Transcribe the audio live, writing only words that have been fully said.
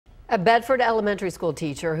A Bedford elementary school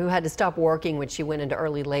teacher who had to stop working when she went into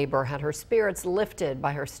early labor had her spirits lifted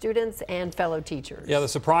by her students and fellow teachers. Yeah, the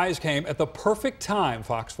surprise came at the perfect time,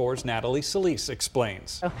 Fox 4's Natalie Solis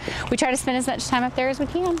explains. We try to spend as much time up there as we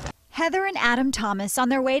can. Heather and Adam Thomas on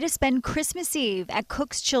their way to spend Christmas Eve at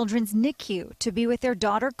Cook's Children's NICU to be with their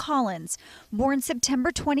daughter Collins, born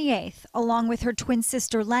September 28th, along with her twin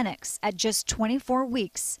sister Lennox at just 24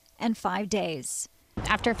 weeks and 5 days.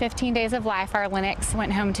 After 15 days of life, our Lennox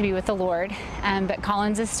went home to be with the Lord, but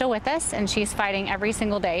Collins is still with us, and she's fighting every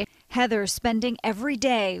single day. Heather spending every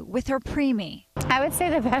day with her preemie. I would say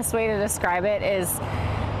the best way to describe it is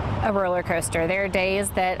a roller coaster. There are days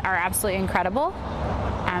that are absolutely incredible.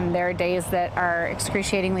 There are days that are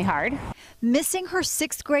excruciatingly hard. Missing her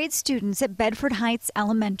 6th grade students at Bedford Heights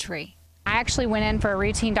Elementary. I actually went in for a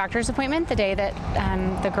routine doctor's appointment the day that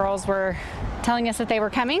the girls were telling us that they were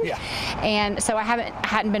coming. Yeah. And so I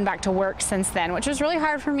hadn't been back to work since then, which was really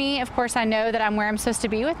hard for me. Of course, I know that I'm where I'm supposed to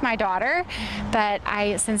be with my daughter, but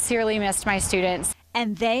I sincerely missed my students.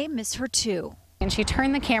 And they miss her too. And she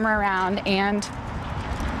turned the camera around and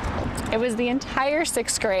it was the entire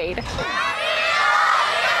 6th grade.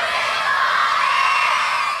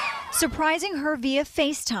 Surprising her via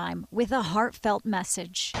FaceTime with a heartfelt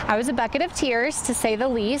message. I was a bucket of tears, to say the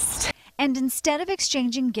least. And instead of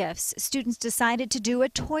exchanging gifts, students decided to do a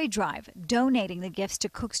toy drive, donating the gifts to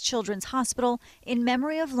Cook's Children's Hospital in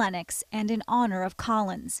memory of Lennox and in honor of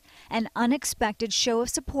Collins. An unexpected show of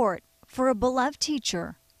support for a beloved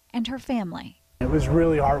teacher and her family. It was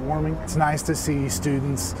really heartwarming. It's nice to see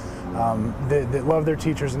students that love their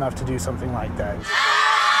teachers enough to do something like that.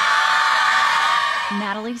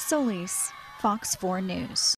 Natalie Solis, Fox 4 News.